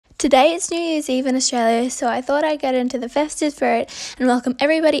Today it's New Year's Eve in Australia, so I thought I'd get into the festive spirit and welcome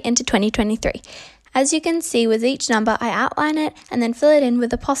everybody into 2023. As you can see, with each number I outline it and then fill it in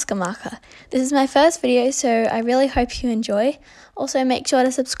with a Posca marker. This is my first video, so I really hope you enjoy. Also, make sure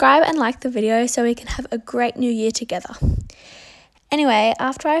to subscribe and like the video so we can have a great new year together. Anyway,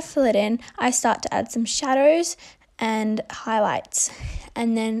 after I fill it in, I start to add some shadows and highlights,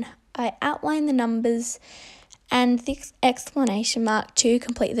 and then I outline the numbers and the exclamation mark to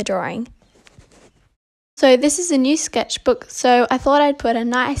complete the drawing. So this is a new sketchbook, so I thought I'd put a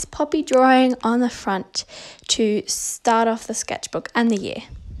nice poppy drawing on the front to start off the sketchbook and the year.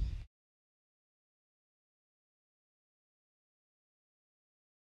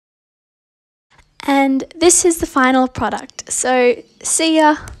 And this is the final product, so see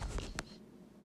ya!